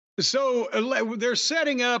So they're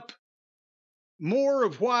setting up more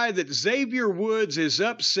of why that Xavier Woods is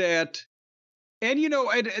upset. And, you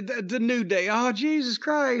know, the New Day, oh, Jesus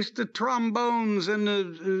Christ, the trombones and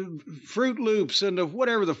the Fruit Loops and the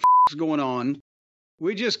whatever the is going on.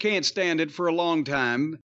 We just can't stand it for a long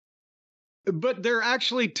time. But they're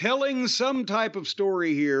actually telling some type of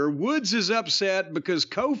story here. Woods is upset because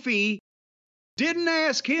Kofi didn't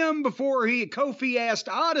ask him before Kofi asked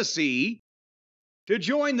Odyssey to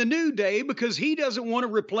join the New Day because he doesn't want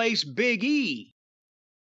to replace Big E.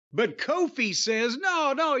 But Kofi says,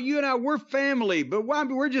 no, you and I, we're family, but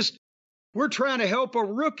we're trying to help a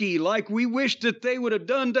rookie like we wish that they would have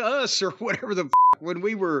done to us or whatever the when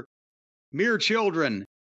we were mere children.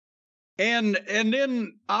 And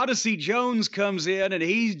then Odyssey Jones comes in and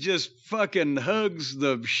he just fucking hugs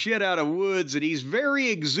the shit out of Woods, and he's very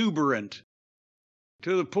exuberant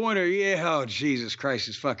to the point of, oh, Jesus Christ,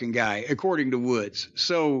 this fucking guy, according to Woods.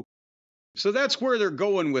 So that's where they're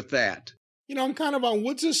going with that. You know, I'm kind of on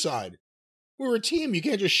Woods' side. We're a team. You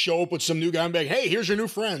can't just show up with some new guy and be like, hey, here's your new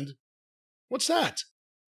friend. What's that?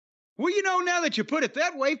 Well, you know, now that you put it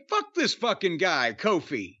that way, fuck this fucking guy,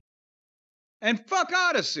 Kofi. And fuck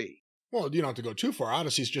Odyssey. Well, you don't have to go too far.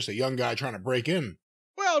 Odyssey's just a young guy trying to break in.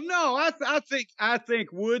 Well, no, I think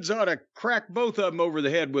Woods ought to crack both of them over the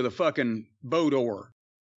head with a fucking boat oar.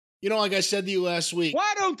 You know, like I said to you last week.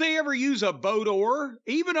 Why don't they ever use a boat oar?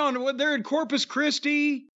 Even when they're in Corpus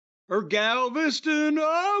Christi or Galveston,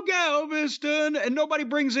 and nobody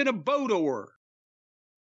brings in a boat oar.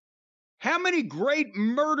 How many great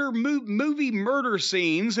movie murder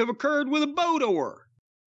scenes have occurred with a boat oar?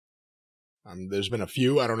 There's been a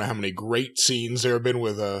few. I don't know how many great scenes there have been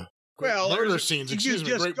with murder scenes. Excuse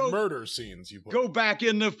me, murder scenes. Go back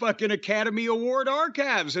in the fucking Academy Award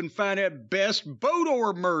archives and find that best boat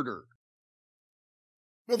oar murder.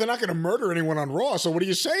 Well, they're not going to murder anyone on Raw, so what are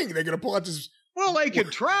you saying? They're going to pull out this... Well, they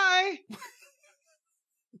could try.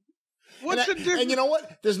 What's the difference? And you know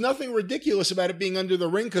what? There's nothing ridiculous about it being under the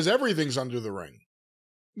ring because everything's under the ring.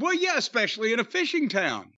 Well, yeah, especially in a fishing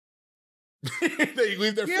town. They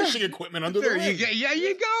leave their fishing equipment under the ring.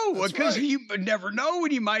 You go. Because you never know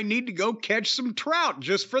when you might need to go catch some trout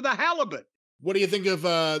just for the halibut. What do you think of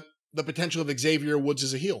the potential of Xavier Woods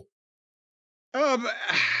as a heel?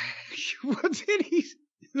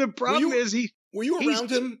 The problem is Were you around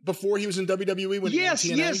him before he was in WWE? Yes,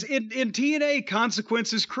 in TNA,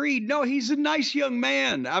 Consequences Creed. No, he's a nice young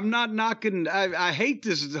man. I'm not knocking. I hate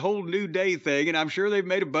this whole New Day thing, and I'm sure they've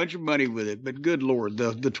made a bunch of money with it. But good Lord,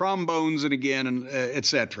 the trombones and again, and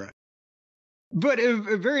etc. But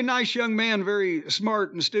a very nice young man, very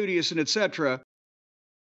smart and studious and etc.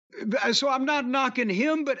 So I'm not knocking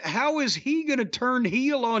him, but how is he going to turn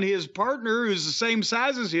heel on his partner who's the same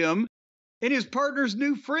size as him? And his partner's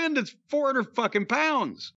new friend that's 400 fucking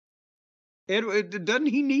pounds. And doesn't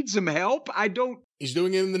he need some help? He's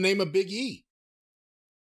doing it in the name of Big E.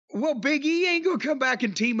 Well, Big E ain't gonna come back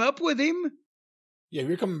and team up with him. Yeah, if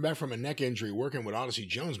you're coming back from a neck injury, working with Odyssey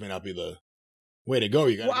Jones may not be the way to go.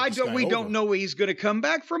 We don't know he's gonna come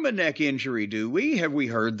back from a neck injury, do we? Have we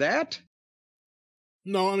heard that?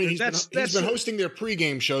 No, I mean, he's been hosting their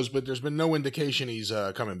pregame shows, but there's been no indication he's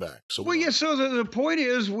coming back. So so the point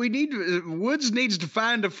is Woods needs to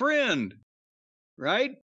find a friend,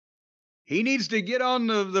 right? He needs to get on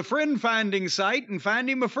the friend-finding site and find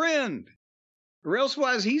him a friend. Or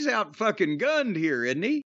elsewise, he's out fucking gunned here, isn't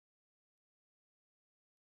he?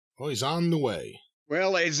 Well, he's on the way.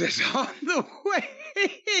 Well, he's on the way.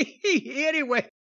 Anyway,